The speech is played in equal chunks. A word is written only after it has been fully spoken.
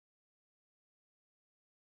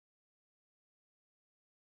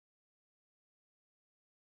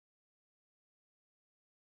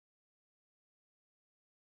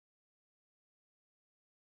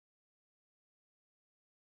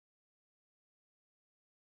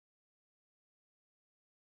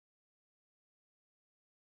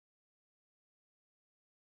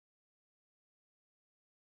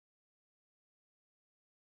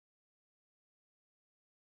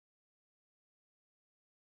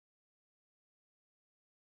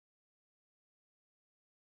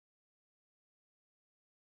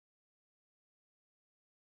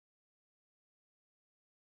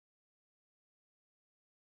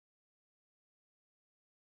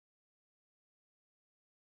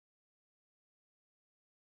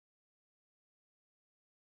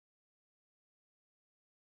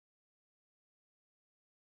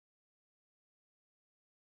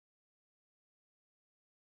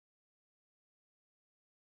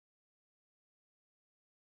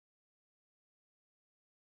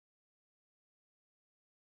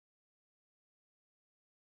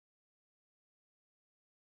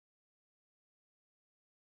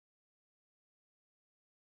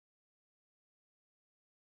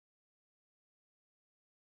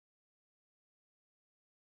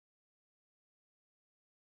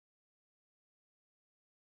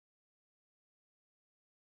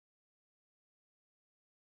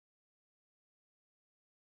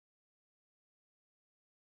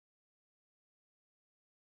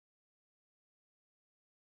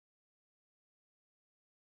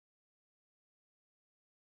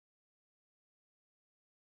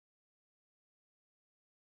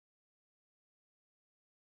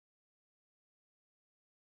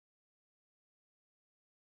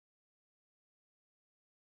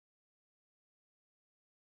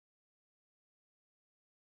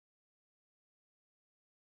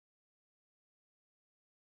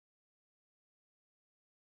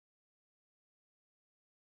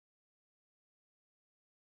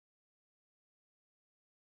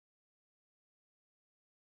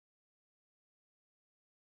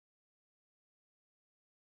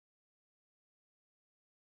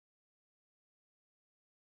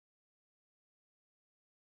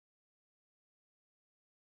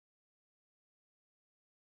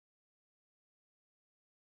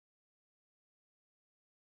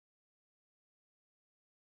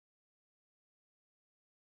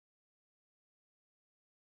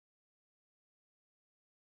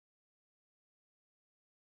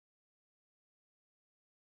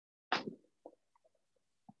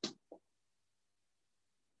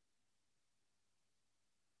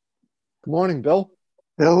Good morning, Bill.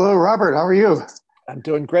 Hello, Robert. How are you? I'm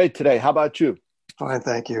doing great today. How about you? Fine,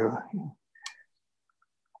 thank you.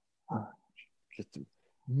 Just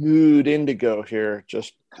mood indigo here.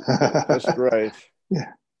 Just right.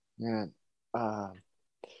 Yeah. Yeah. Uh,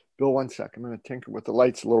 Bill, one sec. I'm going to tinker with the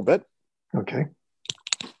lights a little bit. Okay.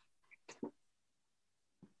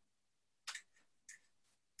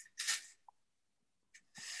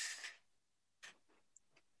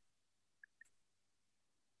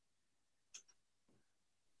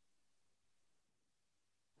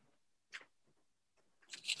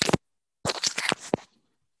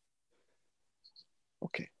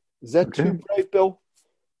 Okay. Is that Okay. too bright, Bill?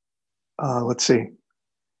 Let's see.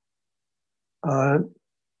 Uh,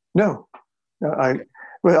 no, no, Okay.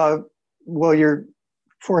 well, well, your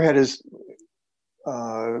forehead is.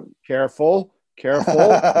 Uh, Careful.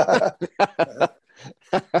 Careful.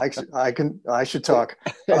 I should talk.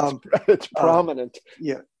 it's, Um, it's uh, prominent.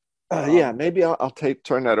 yeah. Yeah, maybe I'll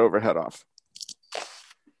turn that overhead off.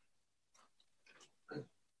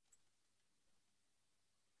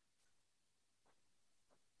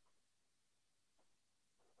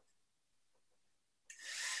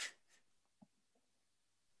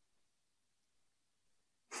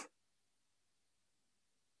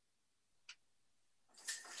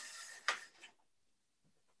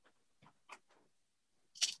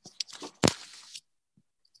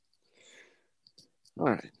 All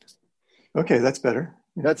right. Okay, that's better.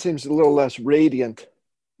 That seems a little less radiant.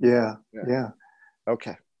 Yeah. Yeah. Yeah.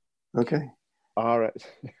 Okay. Okay. All right.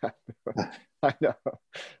 I know.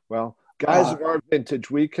 Well, guys Uh, of our vintage,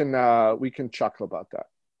 we can chuckle about that.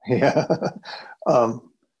 yeah.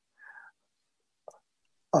 Um,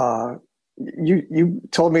 uh, you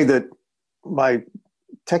told me that my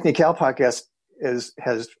Technical podcast has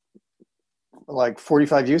like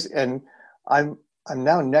 45 views, and I'm I'm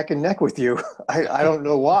now neck and neck with you. I don't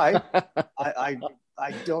know why. I, I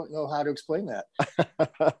I don't know how to explain that.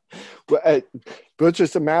 Well, but it's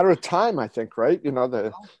just a matter of time, I think, right? You know,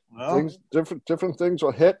 the Well, things different things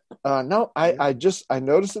will hit. No, yeah, I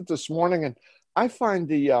noticed it this morning, and I find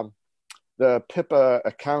the PIPA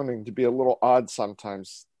accounting to be a little odd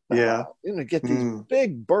sometimes. yeah. Get these Mm,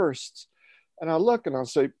 big bursts, and I look and I'll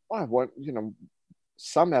say, "Wow, what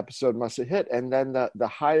some episode must have hit," and then the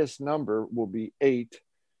highest number will be eight,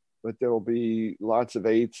 but there will be lots of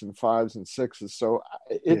eights and fives and sixes. So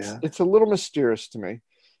yeah. it's a little mysterious to me,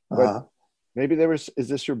 but Uh, maybe there was. Is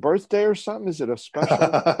this your birthday or something? Is it a special?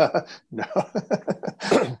 no,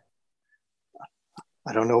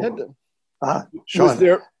 I don't know. Was Sean.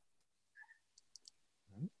 there?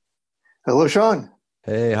 Hello, Sean.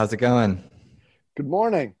 Hey, how's it going? Good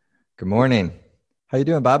morning. Good morning. How you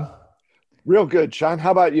doing, Bob? Real good, Sean.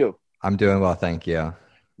 How about you? I'm doing well, thank you.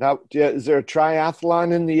 Now, is there a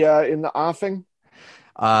triathlon in the offing?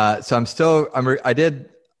 I did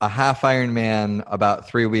a half Ironman about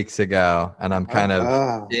 3 weeks ago, and I'm kind of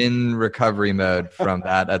Oh, in recovery mode from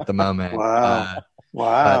that at the moment. wow,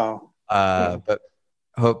 But wow. but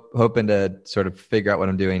hoping to sort of figure out what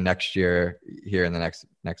I'm doing next year here in the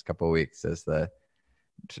next couple of weeks as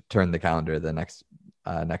turn the calendar the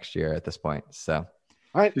next year at this point. So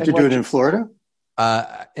All right. Did And you do it in Florida?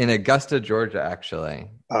 in Augusta, Georgia, actually.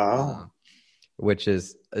 Oh, Which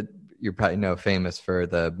is you probably know famous for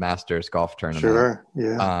the Masters golf tournament. sure.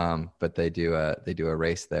 Yeah. But they do a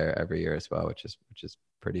race there every year as well, which is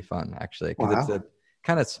pretty fun actually because it's Wow. a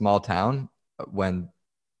kind of small town when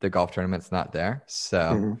the golf tournament's not there.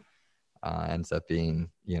 So Mhm. ends up being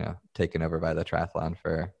taken over by the triathlon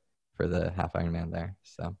for the half Ironman there.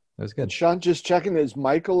 So it was good. Sean, just checking, is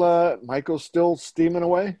Michael still steaming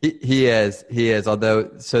away? He is.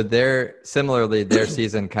 Although, so their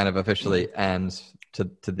season kind of officially ends to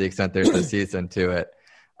the extent there's a season to it.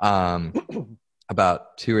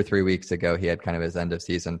 About 2 or 3 weeks ago, he had kind of his end of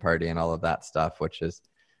season party and all of that stuff, which is,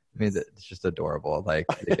 I mean, it's just adorable. Like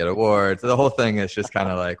they get awards. The whole thing is just kind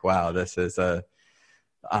of like, wow, this is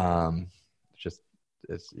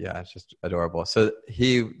it's just adorable. So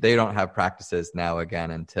they don't have practices now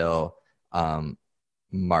again until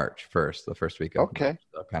March 1st, the first week of Okay. March.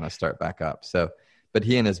 They'll kind of start back up. So, but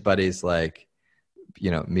he and his buddies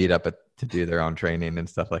meet up to do their own training and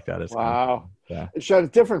stuff like that. It's kind of Wow. fun. Yeah. Sean,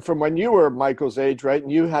 it's different from when you were Michael's age, right?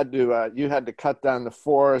 And you had to cut down the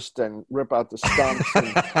forest and rip out the stumps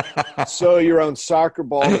and sew your own soccer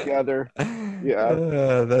ball together.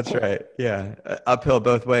 Yeah. That's right. Yeah. Uphill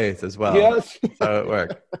both ways as well. Yes. How it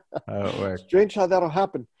worked. Strange how that'll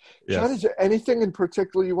happen. Yes. Sean, is there anything in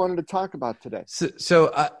particular you wanted to talk about today?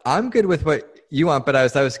 So I'm good with what you want, but I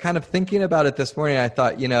was kind of thinking about it this morning. I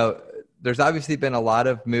thought, there's obviously been a lot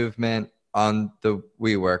of movement on the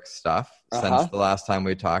WeWork stuff. since the last time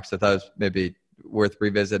we talked. So I thought it was maybe worth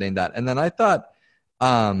revisiting that. And then I thought,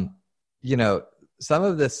 some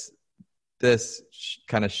of this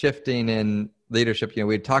kind of shifting in leadership,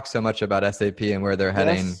 we talked so much about SAP and where they're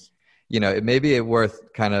heading, it may be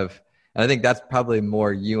worth kind of, and I think that's probably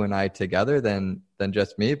more you and I together than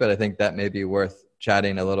just me, but I think that may be worth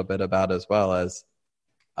chatting a little bit about, as well as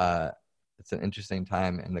it's an interesting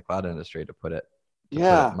time in the cloud industry, to put it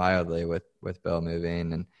mildly, with Bill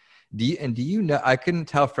moving. And do you know, I couldn't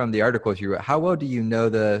tell from the articles you wrote, how well do you know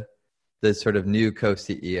the sort of new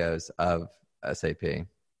co-CEOs of SAP?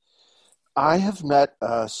 I have met,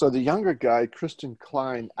 so the younger guy, Christian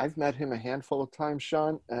Klein, I've met him a handful of times,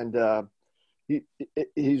 Sean, and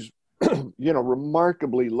he's,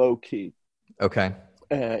 remarkably low key. Okay.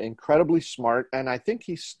 Incredibly smart. And I think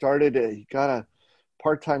he got a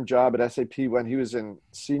part-time job at SAP when he was in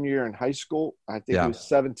senior year in high school. I think he was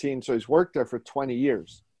 17. So he's worked there for 20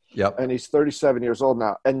 years. Yep. And he's 37 years old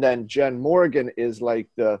now. And then Jen Morgan is like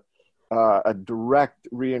a direct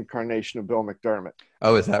reincarnation of Bill McDermott.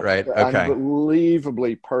 Oh, is that right? Okay.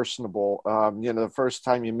 Unbelievably personable. The first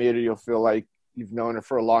time you meet her, you'll feel like you've known her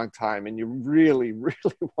for a long time, and you really, really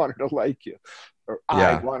want her to like you.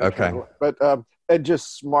 I want her to. But and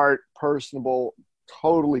just smart, personable,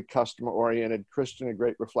 totally customer oriented. Christian, a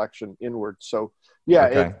great reflection inward. So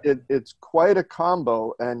it's quite a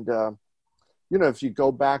combo. And if you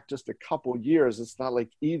go back just a couple years, it's not like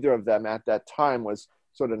either of them at that time was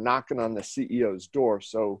sort of knocking on the CEO's door.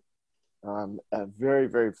 So a very,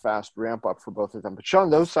 very fast ramp up for both of them. But Sean,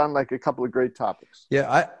 those sound like a couple of great topics.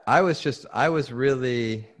 Yeah,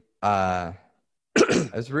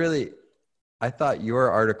 I thought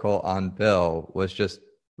your article on Bill was just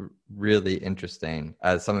really interesting,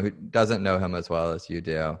 as someone who doesn't know him as well as you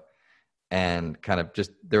do. And kind of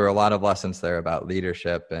just, there were a lot of lessons there about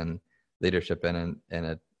leadership in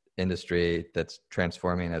an industry that's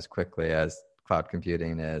transforming as quickly as cloud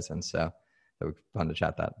computing is. And so it was fun to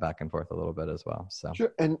chat that back and forth a little bit as well. So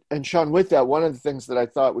sure. And Sean, with that, one of the things that I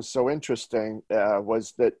thought was so interesting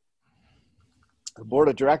was that the board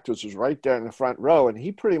of directors was right there in the front row, and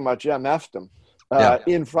he pretty much MF'd them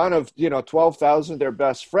in front of 12,000 of their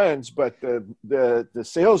best friends. But the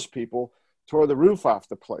salespeople tore the roof off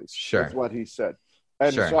the place. Sure, that's what he said.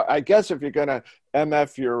 And so I guess if you're going to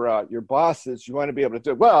MF your bosses, you want to be able to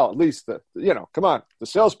do well. At least come on, the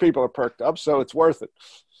salespeople are perked up, so it's worth it.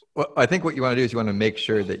 Well, I think what you want to do is you want to make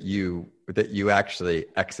sure that you actually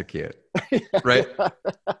execute, right?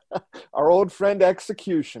 Our old friend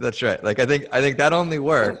execution. That's right. Like I think that only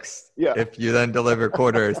works if you then deliver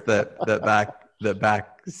quarters that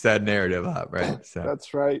back said narrative up, right? So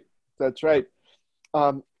that's right.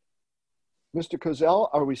 Mr. Kozel,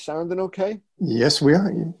 are we sounding okay? Yes, we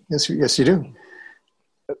are. Yes, you do.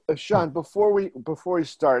 Sean, before we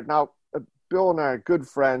start, now Bill and I are good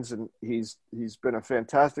friends, and he's been a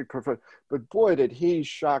fantastic professor. But boy, did he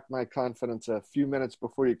shock my confidence a few minutes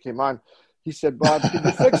before you came on. He said, "Bob, can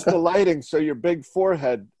you fix the lighting so your big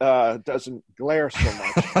forehead doesn't glare so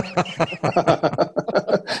much?"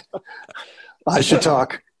 I should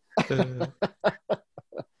talk.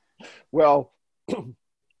 Well,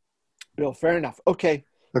 Bill, fair enough. Okay.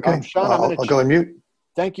 Sean, I'll go on mute.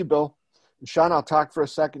 Thank you, Bill. And Sean, I'll talk for a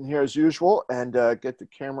second here as usual, and get the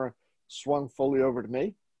camera swung fully over to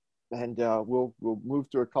me, and we'll move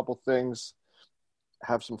through a couple things,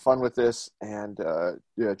 have some fun with this, and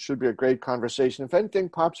it should be a great conversation. If anything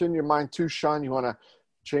pops in your mind too, Sean, you want to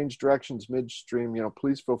change directions midstream,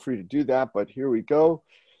 please feel free to do that. But here we go.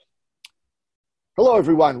 Hello,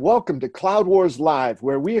 everyone. Welcome to Cloud Wars Live,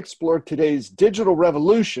 where we explore today's digital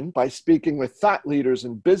revolution by speaking with thought leaders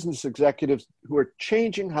and business executives who are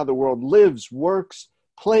changing how the world lives, works,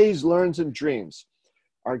 plays, learns, and dreams.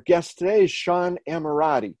 Our guest today is Sean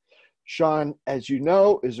Amirati. Sean, as you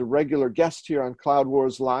know, is a regular guest here on Cloud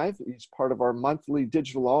Wars Live. He's part of our monthly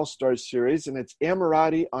Digital All-Stars series, and it's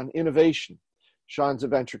Amirati on Innovation. Sean's a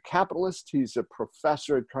venture capitalist. He's a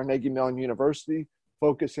professor at Carnegie Mellon University,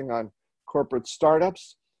 focusing on corporate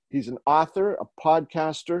startups. He's an author, a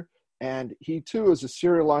podcaster, and he too is a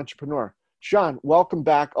serial entrepreneur. Sean, welcome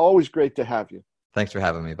back. Always great to have you. Thanks for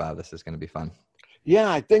having me, Bob. This is going to be fun.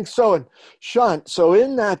 Yeah, I think so. And Sean, so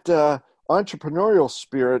in that entrepreneurial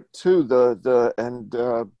spirit too,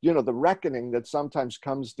 the reckoning that sometimes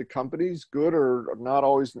comes to companies, good or not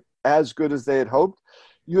always as good as they had hoped.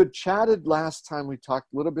 You had chatted last time we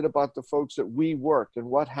talked a little bit about the folks at WeWork and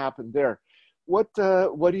what happened there. What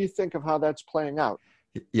do you think of how that's playing out?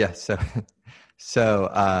 Yeah, so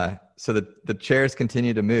the chairs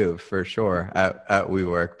continue to move for sure at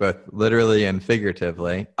WeWork, both literally and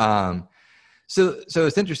figuratively. So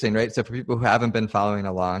it's interesting, right? So for people who haven't been following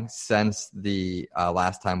along since the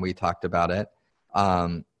last time we talked about it,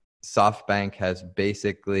 SoftBank has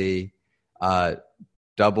basically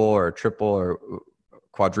double or triple or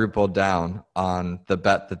quadrupled down on the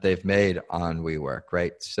bet that they've made on WeWork,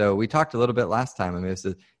 right? So we talked a little bit last time. I mean,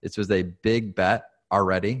 this was a big bet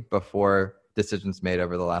already before decisions made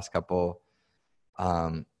over the last couple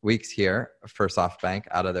weeks here for SoftBank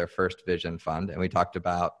out of their first Vision Fund. And we talked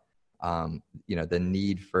about, the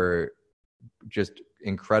need for just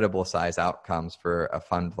incredible size outcomes for a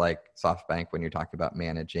fund like SoftBank when you're talking about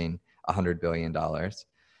managing $100 billion.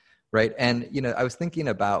 Right. And, I was thinking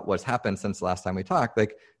about what's happened since the last time we talked.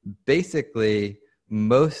 Like, basically,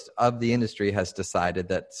 most of the industry has decided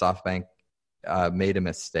that SoftBank made a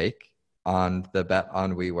mistake on the bet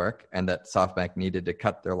on WeWork and that SoftBank needed to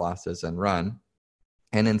cut their losses and run.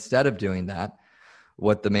 And instead of doing that,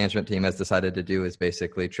 what the management team has decided to do is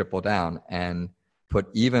basically triple down and put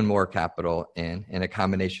even more capital in a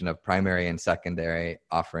combination of primary and secondary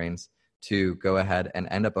offerings to go ahead and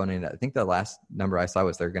end up owning that. I think the last number I saw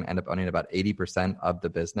was they're going to end up owning about 80% of the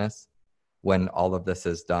business when all of this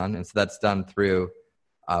is done. And so that's done through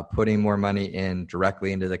putting more money in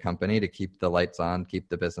directly into the company to keep the lights on, keep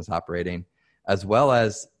the business operating, as well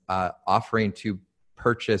as offering to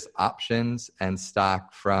purchase options and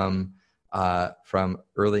stock from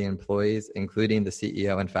early employees, including the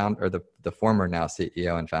CEO and founder, or the former now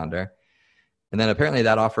CEO and founder. And then apparently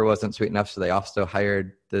that offer wasn't sweet enough, so they also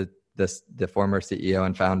hired the former CEO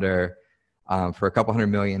and founder for a couple $100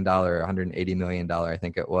 million, $180 million, I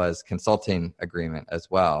think it was, consulting agreement as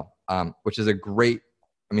well, which is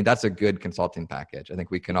that's a good consulting package. I think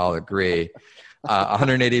we can all agree.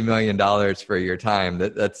 $180 million for your time,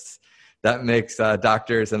 that makes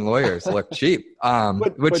doctors and lawyers look cheap.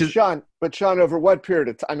 Sean, over what period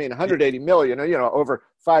of time? I mean, 180 million, over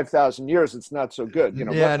 5,000 years, it's not so good. It's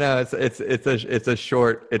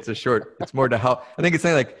more to help. I think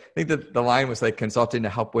that the line was like consulting to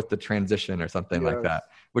help with the transition or something like that.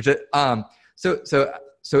 Which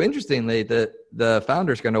so interestingly, the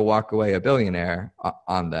founder's going to walk away a billionaire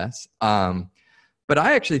on this. But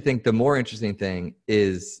I actually think the more interesting thing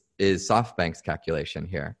is SoftBank's calculation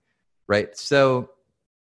here. Right. So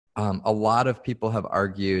a lot of people have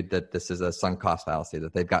argued that this is a sunk cost fallacy,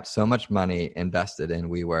 that they've got so much money invested in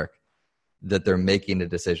WeWork that they're making a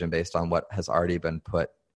decision based on what has already been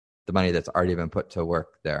the money that's already been put to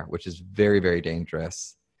work there, which is very, very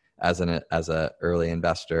dangerous as a early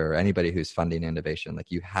investor or anybody who's funding innovation.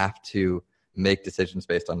 Like, you have to make decisions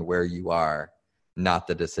based on where you are, not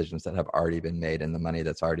the decisions that have already been made and the money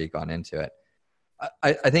that's already gone into it.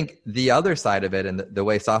 I think the other side of it, and the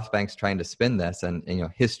way SoftBank's trying to spin this, and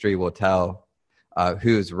history will tell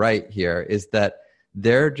who's right here, is that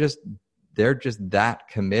they're just that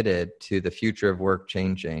committed to the future of work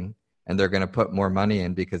changing, and they're going to put more money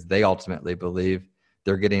in because they ultimately believe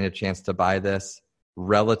they're getting a chance to buy this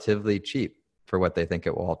relatively cheap for what they think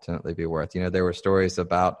it will ultimately be worth. There were stories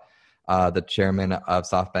about the chairman of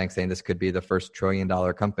SoftBank saying this could be the first $1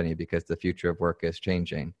 trillion company because the future of work is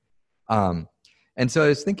changing. And so I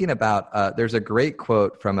was thinking about, there's a great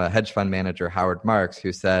quote from a hedge fund manager, Howard Marks,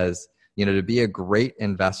 who says, to be a great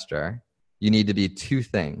investor, you need to be two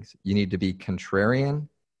things. You need to be contrarian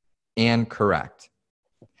and correct.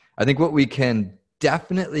 I think what we can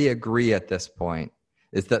definitely agree at this point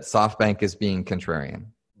is that SoftBank is being contrarian,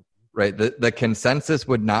 right? The consensus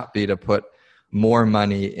would not be to put more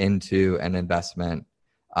money into an investment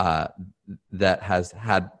that has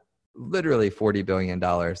had literally $40 billion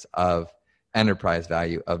of enterprise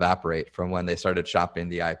value evaporate from when they started shopping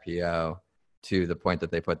the IPO to the point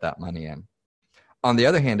that they put that money in. On the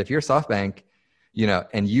other hand, if you're SoftBank,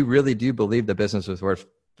 and you really do believe the business was worth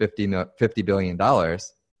 $50 billion,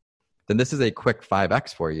 then this is a quick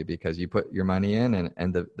 5x for you because you put your money in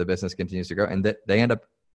and the business continues to grow, and they end up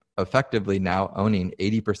effectively now owning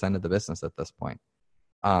 80% of the business at this point.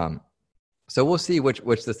 So we'll see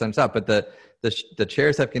which this ends up, but the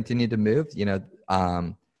chairs have continued to move.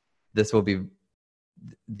 This will be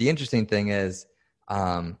the interesting thing is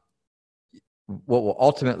the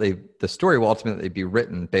story will ultimately be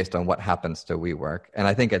written based on what happens to WeWork. And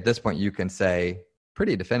I think at this point you can say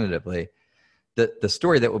pretty definitively that the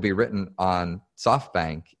story that will be written on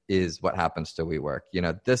SoftBank is what happens to WeWork.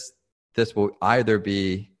 This will either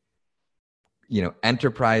be,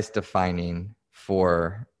 enterprise defining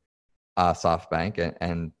for SoftBank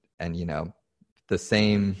and the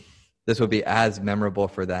same. This will be as memorable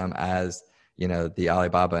for them as, the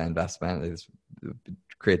Alibaba investment,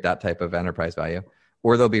 create that type of enterprise value,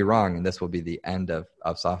 or they'll be wrong, and this will be the end of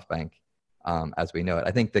SoftBank as we know it.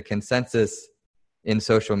 I think the consensus in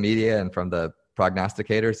social media and from the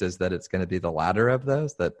prognosticators is that it's going to be the latter of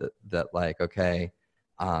those, that like, okay,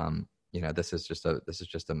 this is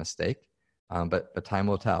just a mistake. But time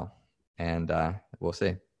will tell, and we'll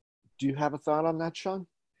see. Do you have a thought on that, Sean?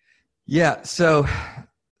 Yeah. So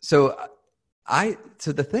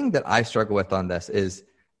the thing that I struggle with on this is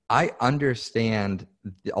I understand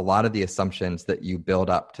a lot of the assumptions that you build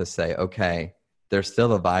up to say, okay, there's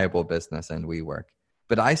still a viable business in WeWork,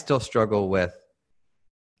 but I still struggle with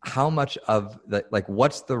how much of the, like,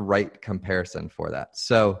 what's the right comparison for that?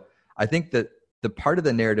 So I think that the part of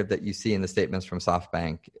the narrative that you see in the statements from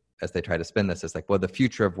SoftBank as they try to spin this is like, well, the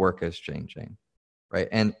future of work is changing, right?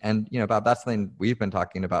 And Bob, that's something we've been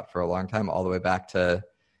talking about for a long time, all the way back to,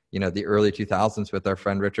 the early 2000s with our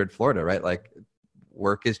friend Richard Florida, right? Like,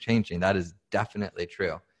 work is changing. That is definitely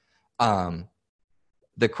true.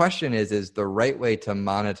 The question is the right way to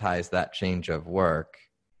monetize that change of work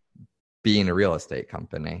being a real estate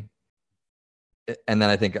company? And then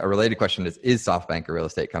I think a related question is SoftBank a real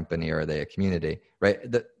estate company, or are they a community, right?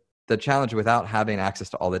 The challenge without having access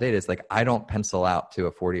to all the data is like, I don't pencil out to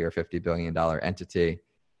a 40 or $50 billion entity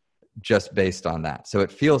just based on that. So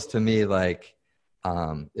it feels to me like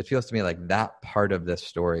that part of this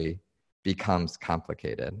story becomes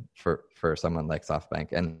complicated for someone like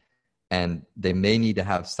SoftBank, and they may need to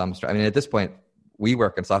have some. I mean, at this point,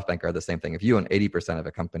 WeWork and SoftBank are the same thing. If you own 80% of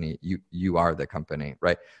a company, you are the company,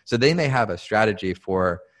 right? So they may have a strategy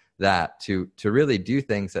for that to really do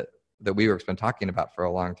things that WeWork's been talking about for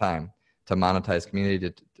a long time, to monetize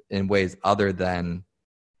community in ways other than,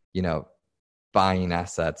 buying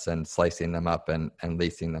assets and slicing them up and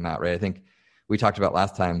leasing them out, right? I think we talked about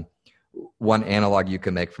last time, one analog you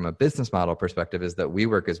can make from a business model perspective is that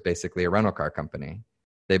WeWork is basically a rental car company.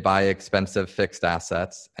 They buy expensive fixed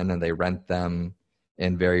assets and then they rent them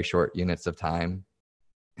in very short units of time.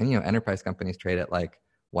 And, enterprise companies trade at like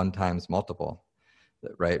 1x multiple,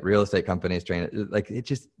 right? Real estate companies trade at, like, it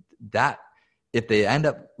just, that, if they end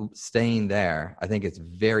up staying there, I think it's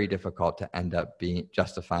very difficult to end up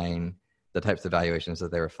justifying the types of valuations that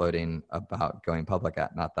they were floating about going public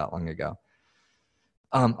at not that long ago.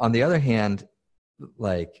 On the other hand,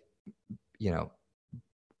 like,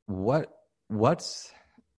 what's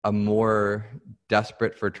a more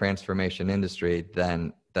desperate for transformation industry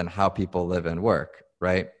than how people live and work,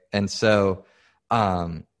 right? And so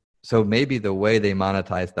maybe the way they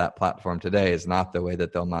monetize that platform today is not the way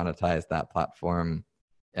that they'll monetize that platform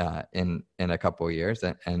in a couple of years,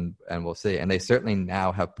 and we'll see. And they certainly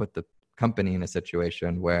now have put the company in a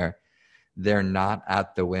situation where they're not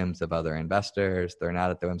at the whims of other investors. They're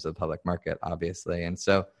not at the whims of the public market, obviously. And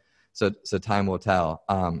so time will tell.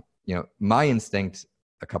 My instinct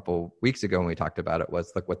a couple weeks ago when we talked about it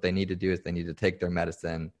was, look, what they need to do is they need to take their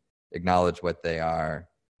medicine, acknowledge what they are,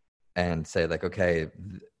 and say like, okay,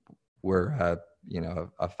 we're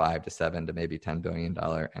a 5 to 7 to maybe $10 billion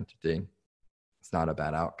entity. It's not a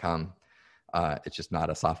bad outcome. It's just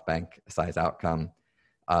not a SoftBank size outcome.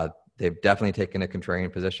 They've definitely taken a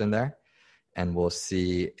contrarian position there, and we'll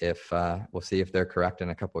see if they're correct in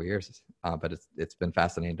a couple of years. But it's been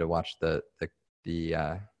fascinating to watch the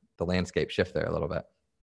landscape shift there a little bit.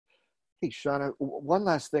 Hey, Sean, one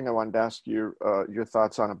last thing I wanted to ask you your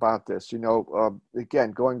thoughts on about this.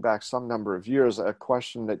 Again, going back some number of years, a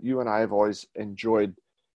question that you and I have always enjoyed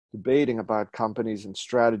debating about companies and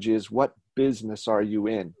strategy is, what business are you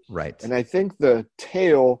in? Right. And I think the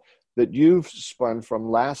tale that you've spun from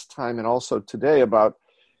last time and also today about,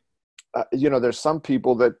 there's some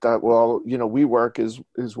people that, WeWork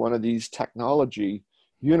is one of these technology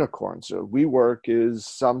unicorns. WeWork is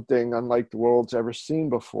something unlike the world's ever seen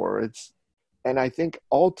before. And I think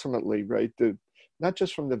ultimately, right, not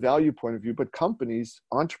just from the value point of view, but companies,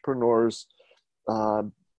 entrepreneurs,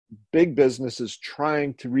 big businesses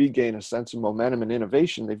trying to regain a sense of momentum and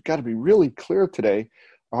innovation, they've got to be really clear today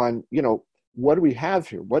on, what do we have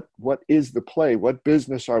here? What is the play? What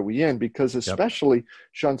business are we in? Because especially,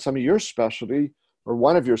 Sean, some of your specialty, or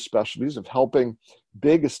one of your specialties of helping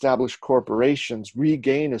big established corporations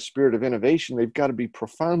regain a spirit of innovation, they've got to be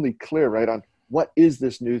profoundly clear, right, on what is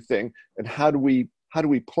this new thing and how do we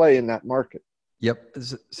play in that market? Yep.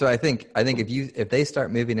 So I think if they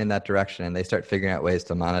start moving in that direction and they start figuring out ways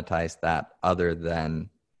to monetize that other than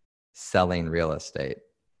selling real estate,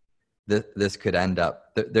 this could end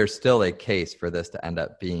up, there's still a case for this to end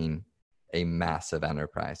up being a massive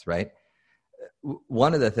enterprise, right?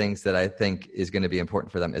 One of the things that I think is going to be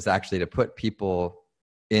important for them is actually to put people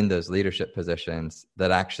in those leadership positions that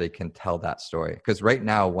actually can tell that story. Because right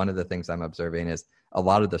now, one of the things I'm observing is a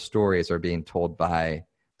lot of the stories are being told by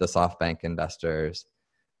the SoftBank investors,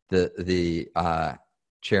 the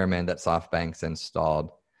chairman that SoftBank's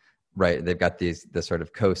installed, right? They've got this sort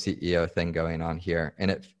of co-CEO thing going on here.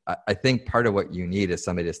 And I think part of what you need is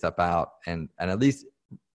somebody to step out and at least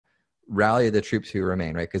rally the troops who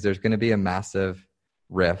remain, right? Because there's going to be a massive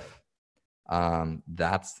riff.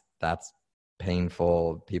 That's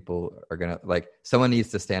painful. People are going to, like, someone needs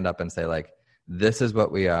to stand up and say, like, this is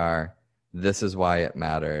what we are. This is why it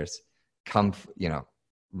matters. Come,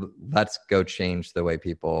 let's go change the way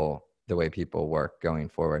people work going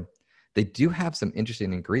forward. They do have some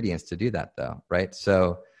interesting ingredients to do that, though, right?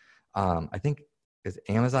 So I think because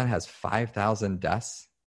Amazon has 5,000 desks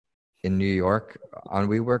in New York on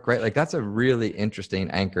WeWork, right? Like, that's a really interesting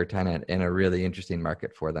anchor tenant in a really interesting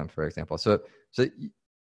market for them, for example. So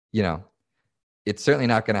it's certainly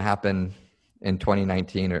not going to happen in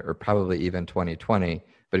 2019 or probably even 2020.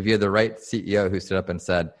 But if you had the right CEO who stood up and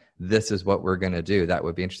said, this is what we're going to do, that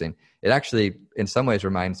would be interesting. It actually, in some ways,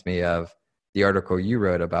 reminds me of the article you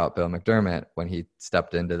wrote about Bill McDermott when he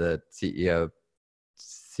stepped into the CEO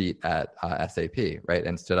seat at SAP, right?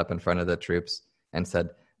 And stood up in front of the troops and said,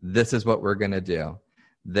 this is what we're going to do.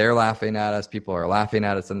 They're laughing at us. People are laughing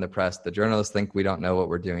at us in the press. The journalists think we don't know what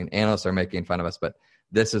we're doing. Analysts are making fun of us, but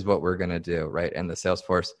this is what we're going to do, right? And the sales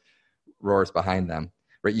force roars behind them,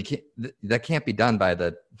 right? That can't be done by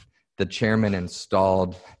the chairman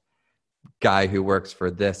installed guy who works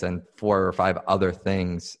for this and 4 or 5 other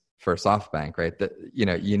things for SoftBank, right? That,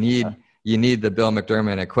 you need the Bill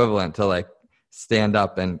McDermott equivalent to, like, stand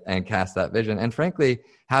up and cast that vision, and frankly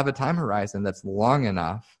have a time horizon that's long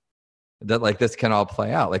enough that, like, this can all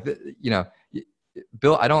play out. Like,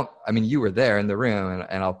 Bill, you were there in the room,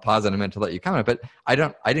 and I'll pause in a minute to let you comment, but I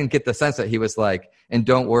didn't get the sense that he was like, and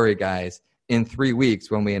don't worry guys, in 3 weeks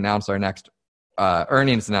when we announce our next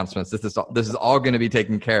earnings announcements, this is all going to be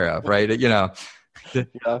taken care of, right?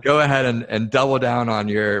 Go ahead and double down on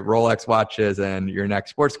your Rolex watches and your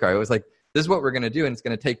next sports car. It was like, this is what we're going to do, and it's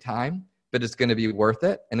going to take time, but it's going to be worth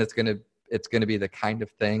it, and it's going to be the kind of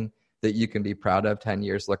thing that you can be proud of 10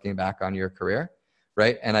 years looking back on your career,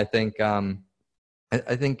 right? And I think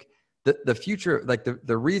the future, like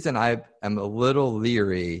the reason I am a little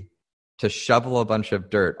leery to shovel a bunch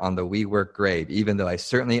of dirt on the WeWork grave, even though I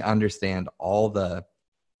certainly understand all the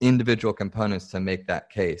individual components to make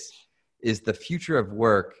that case, is the future of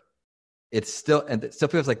work. It still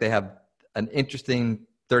feels like they have an interesting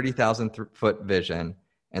 30,000 foot vision,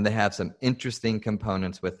 and they have some interesting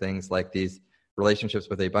components with things like these relationships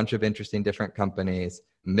with a bunch of interesting different companies,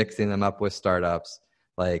 mixing them up with startups.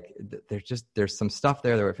 Like, there's some stuff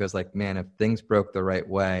there where it feels like, man, if things broke the right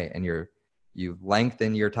way and you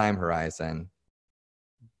lengthen your time horizon,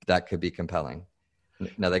 that could be compelling.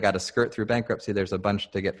 Now, they got to skirt through bankruptcy. There's a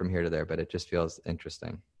bunch to get from here to there, but it just feels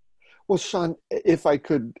interesting. Well, Sean, if I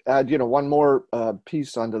could add, one more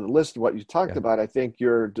piece onto the list of what you talked about, I think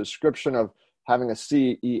your description of having a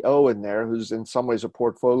CEO in there who's in some ways a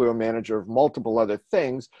portfolio manager of multiple other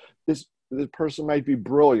things, the person might be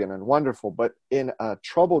brilliant and wonderful, but in a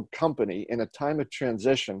troubled company, in a time of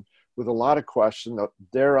transition with a lot of questions,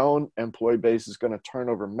 their own employee base is going to turn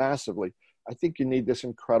over massively. I think you need this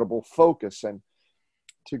incredible focus. And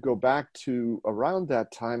to go back to around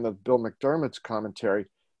that time of Bill McDermott's commentary,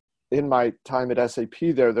 in my time at SAP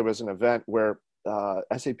there was an event where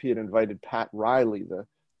SAP had invited Pat Riley, the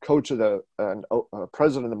coach of the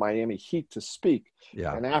president of the Miami Heat, to speak.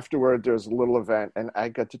 Yeah. And afterward, there was a little event, and I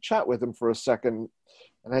got to chat with him for a second.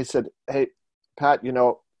 And I said, hey, Pat,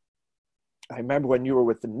 I remember when you were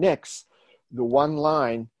with the Knicks, the one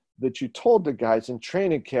line that you told the guys in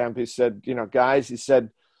training camp, he said, guys, he said,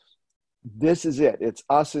 this is it. It's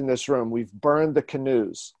us in this room. We've burned the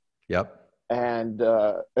canoes. Yep. And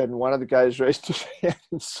one of the guys raised his hand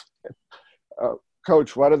and said,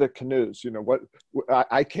 Coach, what are the canoes?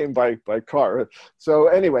 I came by car. So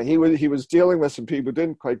anyway, he was dealing with some people who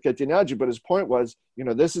didn't quite get the analogy, but his point was,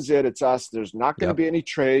 this is it. It's us. There's not going to be any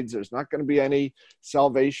trades. There's not going to be any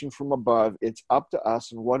salvation from above. It's up to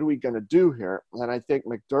us. And what are we going to do here? And I think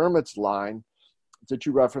McDermott's line that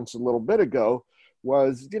you referenced a little bit ago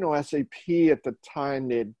was, SAP at the time,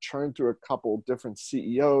 they had churned through a couple different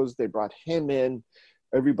CEOs. They brought him in.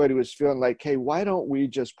 Everybody was feeling like, hey, why don't we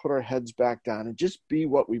just put our heads back down and just be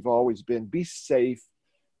what we've always been, be safe,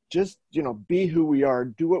 just, be who we are,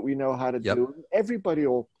 do what we know how to do. Everybody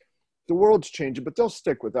the world's changing, but they'll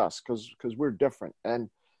stick with us because we're different. And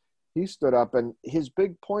he stood up, and his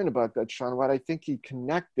big point about that, Sean, what I think he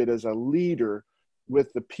connected as a leader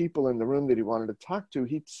with the people in the room that he wanted to talk to,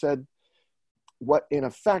 he said, what in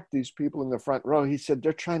effect, these people in the front row, he said,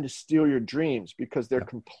 they're trying to steal your dreams because they're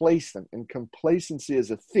complacent, and complacency is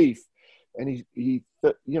a thief. And he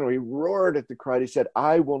roared at the crowd. He said,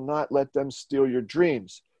 I will not let them steal your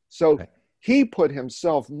dreams. So he put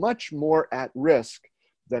himself much more at risk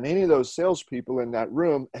than any of those salespeople in that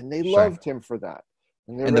room, and they loved him for that.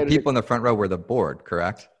 And the people in the front row were the board,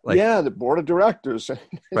 correct? Yeah, the board of directors.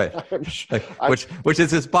 Right. Which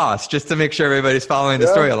is his boss, just to make sure everybody's following the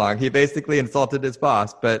story along. He basically insulted his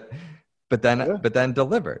boss, but then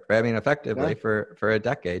delivered, right? I mean, effectively for a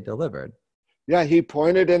decade delivered. Yeah, he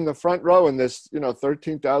pointed in the front row in this,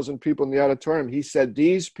 13,000 people in the auditorium. He said,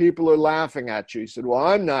 "These people are laughing at you." He said, "Well,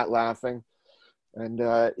 I'm not laughing." And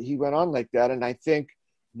he went on like that. And I think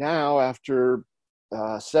now, after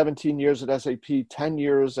 17 years at SAP, 10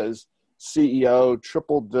 years as CEO,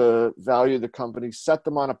 tripled the value of the company, set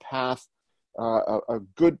them on a path, a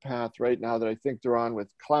good path right now that I think they're on with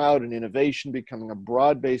cloud and innovation, becoming a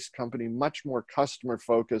broad-based company, much more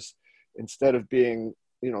customer-focused instead of being,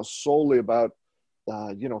 solely about,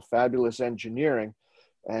 fabulous engineering.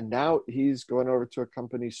 And now he's going over to a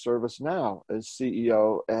company, ServiceNow, as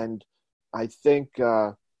CEO. And I think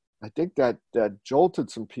that jolted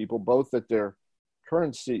some people, both at their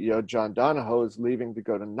current CEO, John Donahoe, is leaving to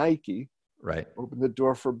go to Nike. Right. Open the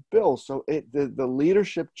door for Bill. So the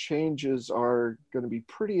leadership changes are going to be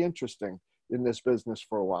pretty interesting in this business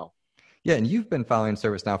for a while. Yeah. And you've been following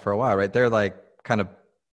ServiceNow for a while, right? They're like kind of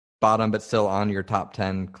bottom, but still on your top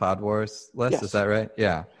 10 Cloud Wars list. Yes. Is that right?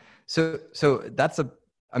 Yeah. So that's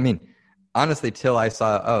honestly, till I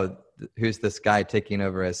saw, who's this guy taking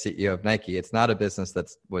over as CEO of Nike? It's not a business that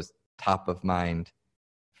was top of mind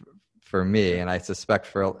for me. And I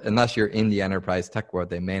suspect unless you're in the enterprise tech world,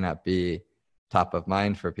 they may not be top of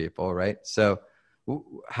mind for people, right? So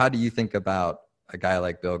how do you think about a guy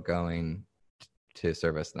like Bill going to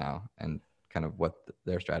ServiceNow and kind of what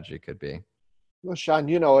their strategy could be? Well, Sean,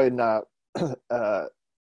 in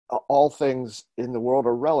all things in the world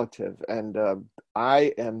are relative. And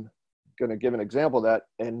I am going to give an example of that.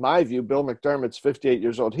 In my view, Bill McDermott's 58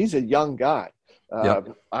 years old. He's a young guy.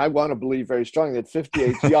 I want to believe very strongly that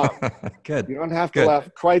 58 is young. Good. You don't have to laugh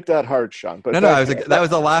quite that hard, Sean. But that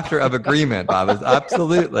was a laughter of agreement, Bob.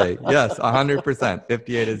 Absolutely. Yes, 100%.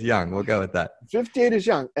 58 is young. We'll go with that. 58 is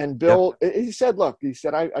young. And Bill, he said,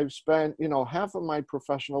 I've spent, half of my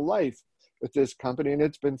professional life with this company, and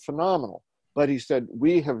it's been phenomenal. But he said,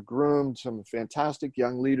 we have groomed some fantastic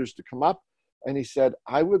young leaders to come up. And he said,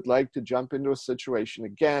 I would like to jump into a situation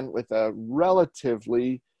again with a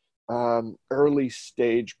relatively early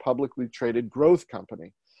stage publicly traded growth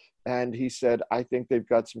company. And he said, I think they've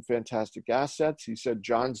got some fantastic assets. He said,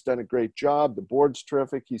 John's done a great job. The board's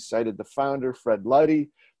terrific. He cited the founder, Fred Luddy,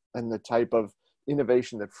 and the type of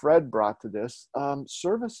innovation that Fred brought to this.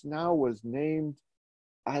 ServiceNow was named,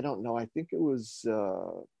 I don't know, I think it was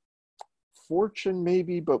Fortune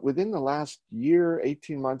maybe, but within the last year,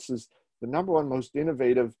 18 months, is the number one most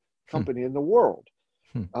innovative company in the world.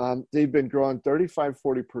 They've been growing 35,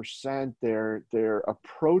 40%. They're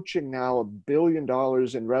approaching now $1 billion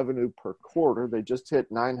in revenue per quarter. They just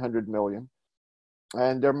hit 900 million.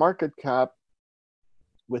 And their market cap,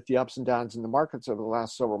 with the ups and downs in the markets over the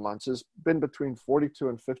last several months, has been between 42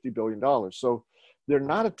 and $50 billion. So they're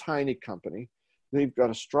not a tiny company. They've got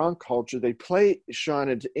a strong culture. They play, Sean,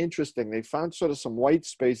 it's interesting. They found sort of some white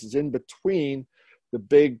spaces in between the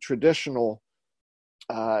big traditional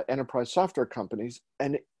enterprise software companies.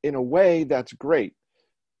 And in a way, that's great.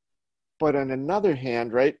 But on another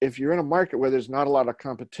hand, right, if you're in a market where there's not a lot of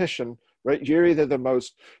competition, right, you're either the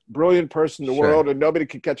most brilliant person in the world and nobody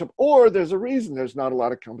can catch up, or there's a reason there's not a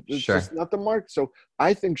lot of competition. It's just not the market. So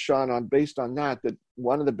I think, Sean, based on that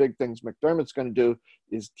one of the big things McDermott's going to do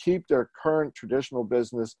is keep their current traditional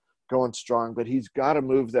business going strong, but he's got to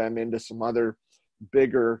move them into some other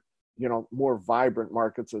bigger, more vibrant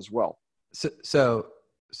markets as well. So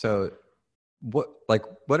what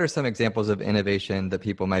are some examples of innovation that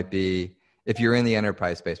people might be, if you're in the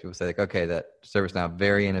enterprise space, people say okay, that ServiceNow,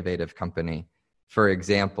 very innovative company. For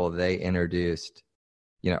example, they introduced,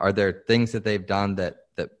 are there things that they've done that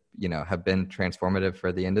have been transformative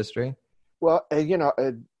for the industry? Well,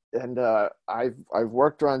 I've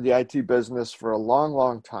worked around the IT business for a long,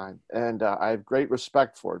 long time, and I have great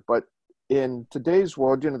respect for it. But in today's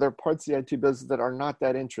world, there are parts of the IT business that are not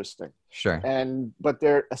that interesting. Sure. But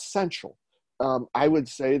they're essential. I would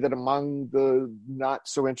say that among the not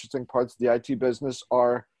so interesting parts of the IT business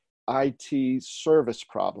are IT service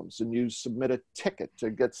problems, and you submit a ticket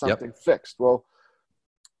to get something fixed. Well,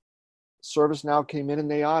 ServiceNow came in and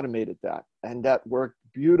they automated that, and that worked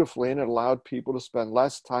beautifully, and it allowed people to spend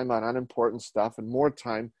less time on unimportant stuff and more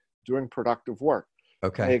time doing productive work.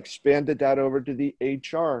 Okay. They expanded that over to the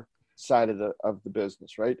HR side of the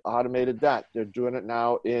business, right? Automated that. They're doing it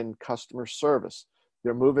now in customer service.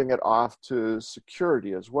 They're moving it off to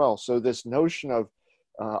security as well. So this notion of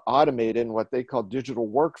automated in what they call digital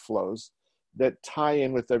workflows that tie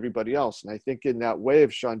in with everybody else. And I think in that way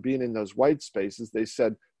of Sean being in those white spaces, they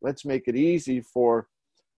said, let's make it easy for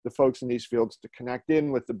the folks in these fields to connect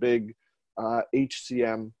in with the big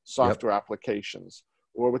HCM software applications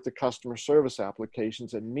or with the customer service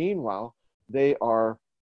applications. And meanwhile, they are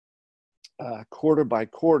quarter by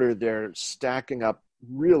quarter, they're stacking up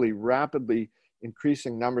really rapidly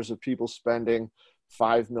increasing numbers of people spending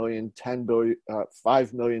 $5 million, $10 billion,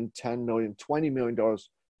 $5 million, $10 million, $20 million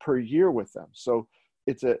per year with them. So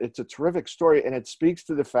it's a terrific story. And it speaks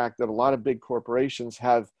to the fact that a lot of big corporations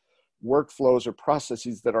have workflows or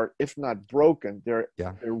processes that are, if not broken, they're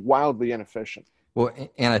wildly inefficient. Well,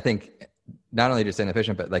 and I think not only just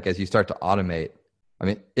inefficient, but like as you start to automate, I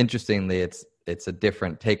mean, interestingly, it's a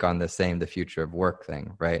different take on the future of work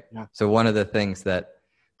thing, right? Yeah. So one of the things that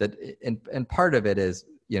and part of it is,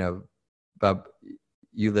 you know, Bob,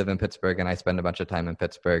 you live in Pittsburgh and I spend a bunch of time in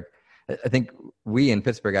Pittsburgh. I think we in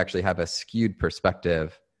Pittsburgh actually have a skewed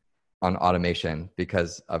perspective on automation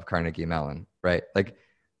because of Carnegie Mellon, right? Like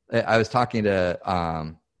I was talking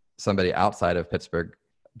to somebody outside of Pittsburgh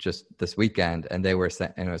just this weekend, and they were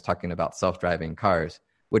saying, and I was talking about self-driving cars,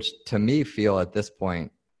 which to me feel at this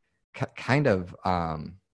point kind of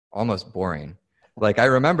almost boring. Like I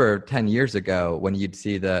remember 10 years ago when you'd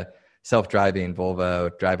see the self-driving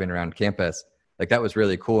Volvo driving around campus, like that was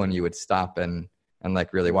really cool, and you would stop and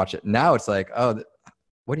like really watch it. Now it's like, oh,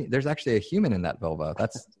 there's actually a human in that Volvo.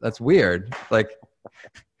 That's weird. Like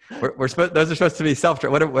we're supposed, those are supposed to be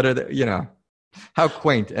self-driving. What are the, you know, how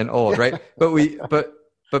quaint and old, right?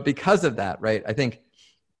 But because of that, right? I think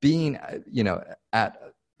being, you know, at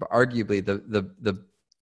arguably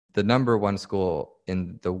the number one school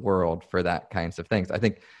in the world for that kinds of things, I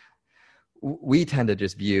think we tend to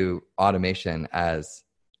just view automation as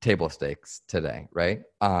table stakes today, right?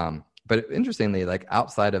 But interestingly, like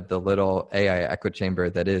outside of the little AI echo chamber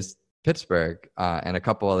that is Pittsburgh and a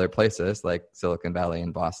couple other places like Silicon Valley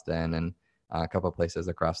and Boston and a couple of places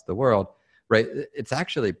across the world, right? It's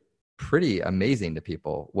actually pretty amazing to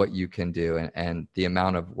people what you can do and the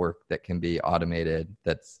amount of work that can be automated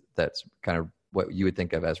that's kind of what you would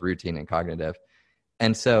think of as routine and cognitive.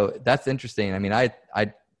 And so that's interesting. I mean,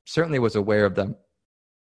 I certainly was aware of them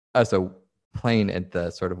as a plane at the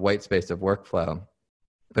sort of white space of workflow.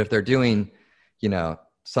 But if they're doing, you know,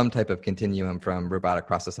 some type of continuum from robotic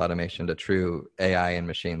process automation to true AI and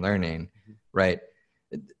machine learning, right?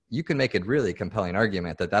 You can make a really compelling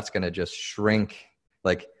argument that that's going to just shrink,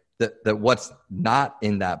 like that what's not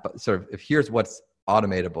in that, but sort of if here's what's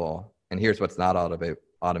automatable and here's what's not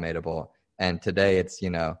automatable. And today it's,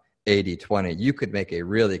 you know, 80-20, you could make a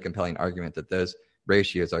really compelling argument that those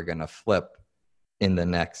ratios are going to flip in the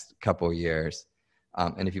next couple years.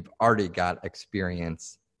 And if you've already got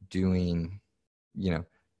experience doing, you know,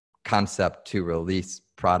 concept to release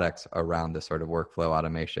products around the sort of workflow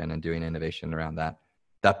automation and doing innovation around that,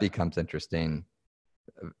 that becomes interesting,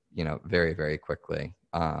 you know, very, very quickly.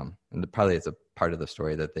 And probably it's a part of the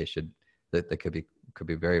story that that could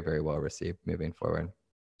be very, very well received moving forward.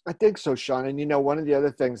 I think so, Sean. And, you know, one of the other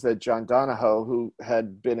things that John Donahoe, who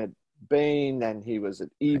had been at Bain, then he was at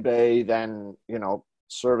eBay, then, you know,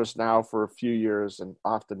 ServiceNow for a few years and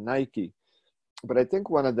off to Nike. But I think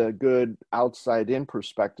one of the good outside in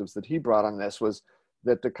perspectives that he brought on this was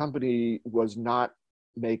that the company was not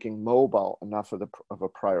making mobile enough of a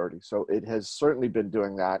priority. So it has certainly been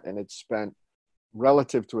doing that, and it's spent,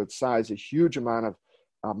 relative to its size, a huge amount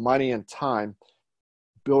of money and time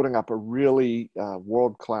building up a really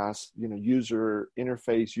world-class, you know, user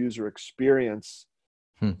interface, user experience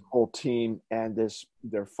whole team. And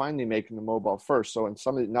they're finally making the mobile first. So in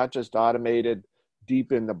something not just automated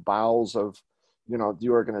deep in the bowels of, you know, the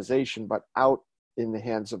organization, but out in the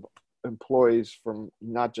hands of employees from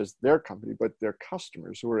not just their company, but their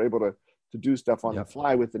customers who are able to do stuff on the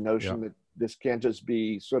fly with the notion that this can't just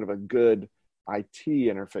be sort of a good IT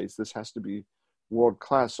interface. This has to be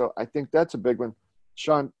world-class. So I think that's a big one.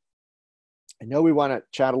 Sean, I know we want to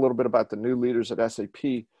chat a little bit about the new leaders at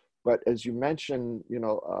SAP, but as you mentioned, you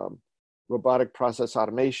know, robotic process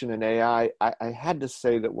automation and AI, I had to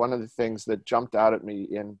say that one of the things that jumped out at me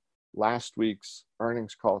in last week's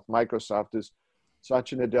earnings call with Microsoft is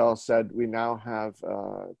Satya Nadella said we now have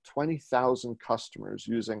 20,000 customers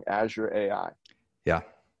using Azure AI. Yeah.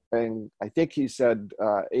 And I think he said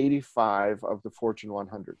 85 of the Fortune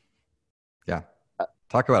 100. Yeah.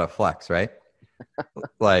 Talk about a flex, right?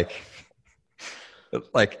 like,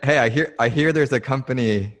 hey, I hear there's a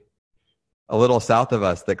company a little south of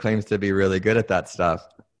us that claims to be really good at that stuff.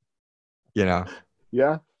 You know?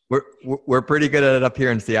 Yeah. We're pretty good at it up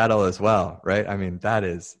here in Seattle as well, right? I mean, that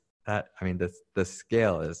is I mean, the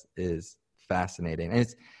scale is fascinating. And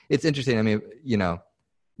it's interesting. I mean,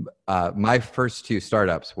 my first two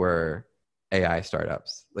startups were AI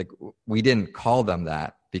startups. Like, we didn't call them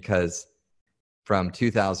that because from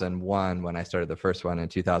 2001, when I started the first one, and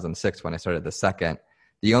 2006, when I started the second,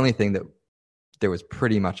 the only thing that there was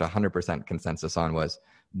pretty much 100% consensus on was,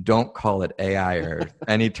 don't call it AI or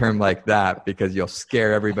any term like that, because you'll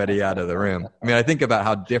scare everybody out of the room. I mean, I think about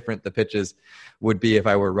how different the pitches would be if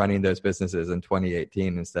I were running those businesses in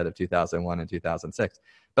 2018 instead of 2001 and 2006.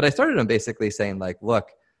 But I started them basically saying, like, look,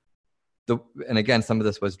 and again, some of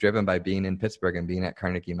this was driven by being in Pittsburgh and being at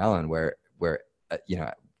Carnegie Mellon, where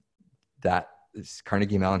that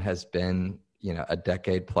Carnegie Mellon has been, a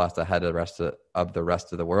decade plus ahead of the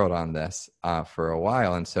rest of the world on this for a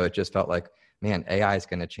while. And so it just felt like, man, AI is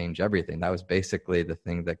going to change everything. That was basically the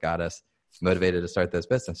thing that got us motivated to start this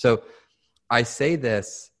business. So I say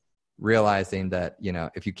this realizing that,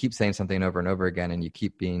 if you keep saying something over and over again and you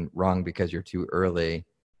keep being wrong because you're too early,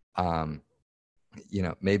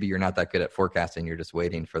 maybe you're not that good at forecasting. You're just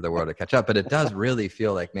waiting for the world to catch up. But it does really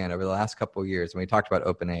feel like, man, over the last couple of years, when we talked about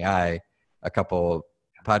OpenAI a couple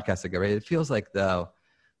podcasts ago, right, it feels like the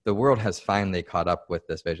world has finally caught up with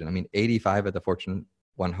this vision. I mean, 85 of the Fortune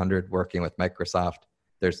 100 working with Microsoft.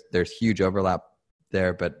 There's huge overlap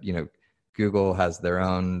there, but Google has their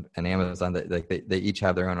own, and Amazon, they each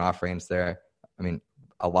have their own offerings there. I mean,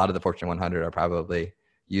 a lot of the Fortune 100 are probably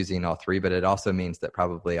using all three, but it also means that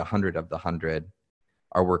probably 100 of the 100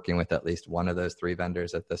 are working with at least one of those three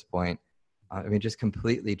vendors at this point. I mean, just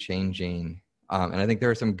completely changing. And I think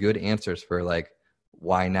there are some good answers for, like,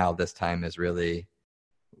 why now. This time is really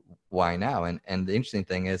why now. And the interesting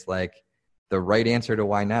thing is, like, the right answer to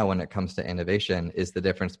why now when it comes to innovation is the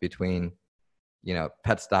difference between,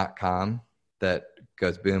 Pets.com that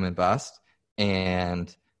goes boom and bust,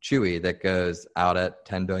 and Chewy that goes out at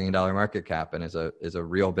 $10 billion market cap and is a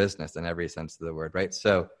real business in every sense of the word, right?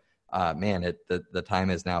 So, the time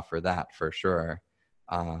is now for that, for sure.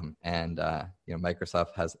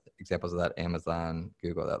 Microsoft has examples of that, Amazon,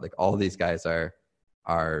 Google, that, like, all these guys are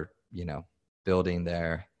building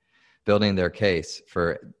their case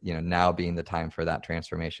for, now being the time for that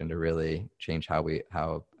transformation to really change how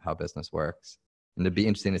business works. And it'd be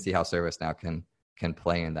interesting to see how ServiceNow can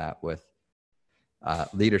play in that with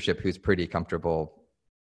leadership who's pretty comfortable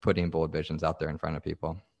putting bold visions out there in front of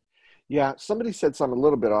people. Yeah, somebody said something a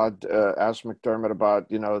little bit odd, Ash McDermott, about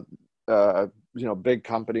big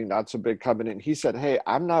company, not so big company, and he said, "Hey,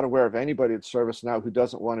 I'm not aware of anybody at ServiceNow who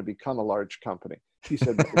doesn't want to become a large company." He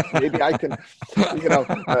said, "Maybe I can,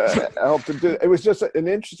 help to do." It was just an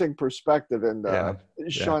interesting perspective. And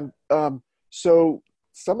Sean, so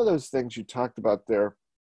some of those things you talked about there,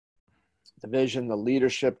 the vision, the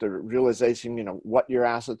leadership, the realization, what your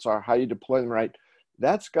assets are, how you deploy them right,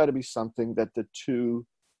 that's got to be something that the two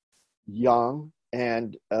young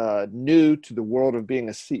and new to the world of being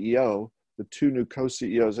a CEO, the two new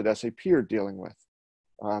co-CEOs at SAP are dealing with.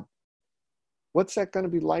 What's that going to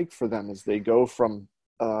be like for them as they go from,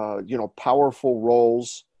 powerful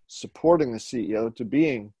roles supporting the CEO to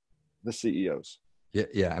being the CEOs?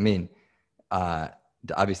 Yeah. I mean,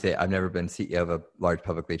 obviously I've never been CEO of a large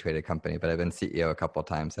publicly traded company, but I've been CEO a couple of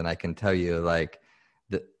times. And I can tell you, like,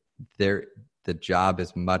 the job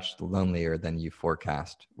is much lonelier than you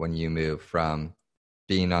forecast when you move from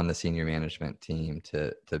being on the senior management team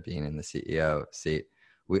to being in the CEO seat.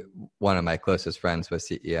 One of my closest friends was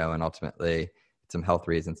CEO, and ultimately, some health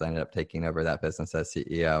reasons, I ended up taking over that business as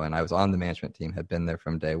CEO. And I was on the management team, had been there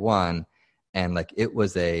from day one. And, like, it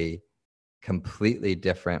was a completely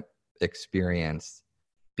different experience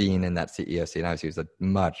being in that CEO seat. Obviously, it was a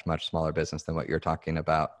much, much smaller business than what you're talking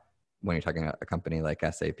about when you're talking about a company like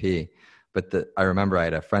SAP. But I remember I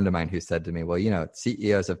had a friend of mine who said to me, well,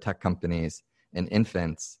 CEOs of tech companies and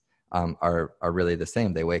infants are really the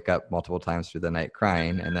same. They wake up multiple times through the night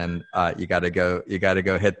crying, and then you got to go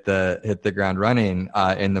hit the ground running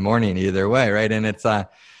in the morning either way, right? And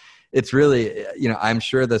it's really, I'm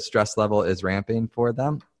sure the stress level is ramping for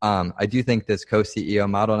them. I do think this co-CEO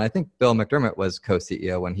model, and I think Bill McDermott was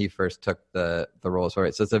co-CEO when he first took the roles for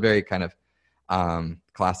it. So it's a very kind of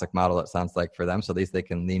classic model, it sounds like, for them. So at least they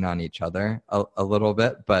can lean on each other a little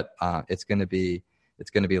bit, but it's going to be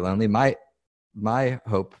lonely. My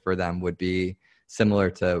hope for them would be similar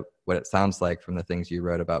to what it sounds like from the things you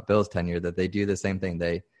wrote about Bill's tenure, that they do the same thing.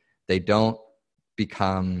 They don't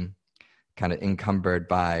become kind of encumbered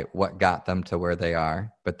by what got them to where they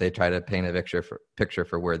are, but they try to paint a picture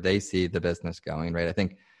for where they see the business going, right? I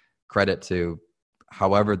think credit to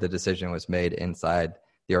however the decision was made inside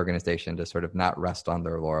the organization to sort of not rest on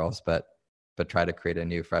their laurels, but try to create a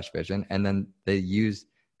new, fresh vision. And then they use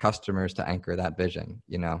customers to anchor that vision.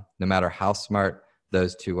 No matter how smart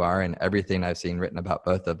those two are, and everything I've seen written about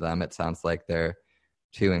both of them, it sounds like they're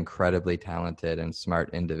two incredibly talented and smart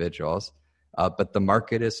individuals. But the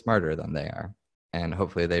market is smarter than they are. And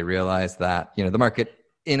hopefully they realize that, the market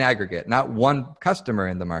in aggregate, not one customer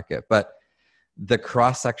in the market, but the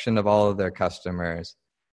cross section of all of their customers,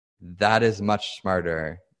 that is much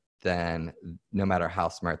smarter than no matter how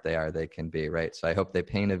smart they are, they can be, right? So I hope they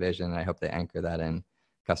paint a vision, and I hope they anchor that in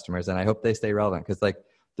customers, and I hope they stay relevant. Because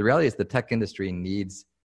the reality is the tech industry needs,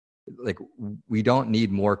 we don't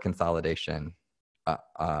need more consolidation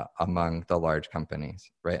among the large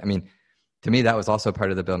companies, right? I mean, to me, that was also part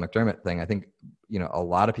of the Bill McDermott thing. I think, a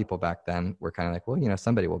lot of people back then were kind of like, well,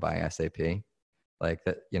 somebody will buy SAP, like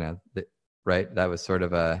that, right? That was sort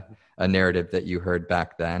of a narrative that you heard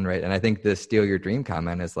back then, right? And I think the steal your dream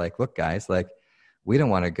comment is like, look, guys, we don't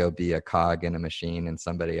want to go be a cog in a machine in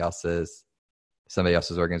somebody else's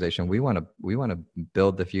organization. We want to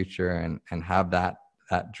build the future and have that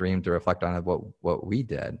dream to reflect on what we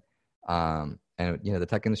did. And the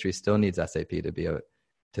tech industry still needs SAP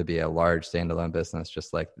to be a large standalone business,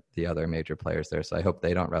 just like the other major players there. So I hope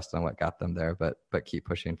they don't rest on what got them there, but keep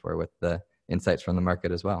pushing forward with the insights from the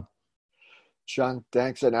market as well. Sean,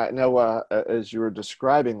 thanks. And I know as you were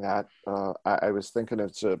describing that, I was thinking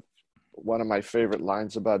it's one of my favorite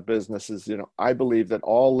lines about business is, I believe that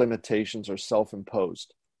all limitations are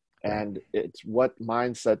self-imposed, and it's what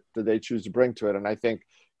mindset do they choose to bring to it. And I think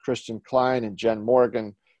Christian Klein and Jen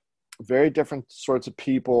Morgan, very different sorts of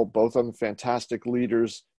people, both of them fantastic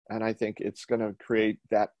leaders. And I think it's going to create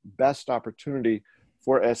that best opportunity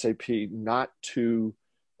for SAP not to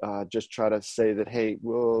just try to say that, hey,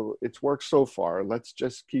 well, it's worked so far, let's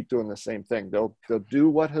just keep doing the same thing. They'll do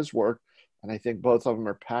what has worked. And I think both of them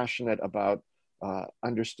are passionate about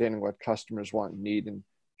understanding what customers want and need, and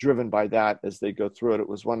driven by that as they go through it. It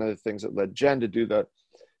was one of the things that led Jen to do the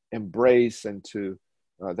Embrace and to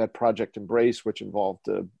that project Embrace, which involved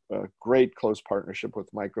a great close partnership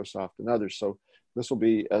with Microsoft and others. So this will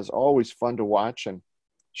be, as always, fun to watch. And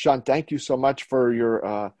Sean, thank you so much for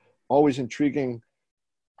your always intriguing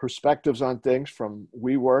perspectives on things, from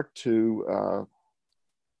WeWork to,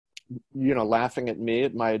 laughing at me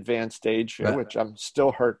at my advanced age here, which I'm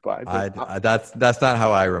still hurt by. That's not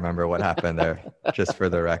how I remember what happened there, just for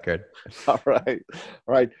the record. All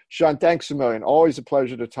right. Sean, thanks a million. Always a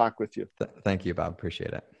pleasure to talk with you. Thank you, Bob.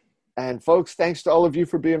 Appreciate it. And folks, thanks to all of you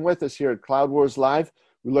for being with us here at Cloud Wars Live.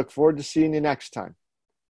 We look forward to seeing you next time.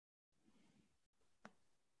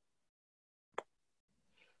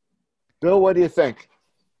 Bill, what do you think?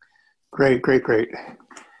 Great.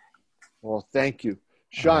 Well, thank you.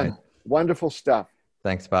 Sean, right. Wonderful stuff.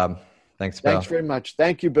 Thanks, Bob. Thanks, Bill. Thanks very much.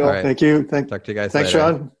 Thank you, Bill. Right. Thank you. Talk to you guys Thanks,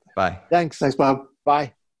 later. Sean. Bye. Thanks, Bob.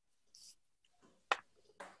 Bye.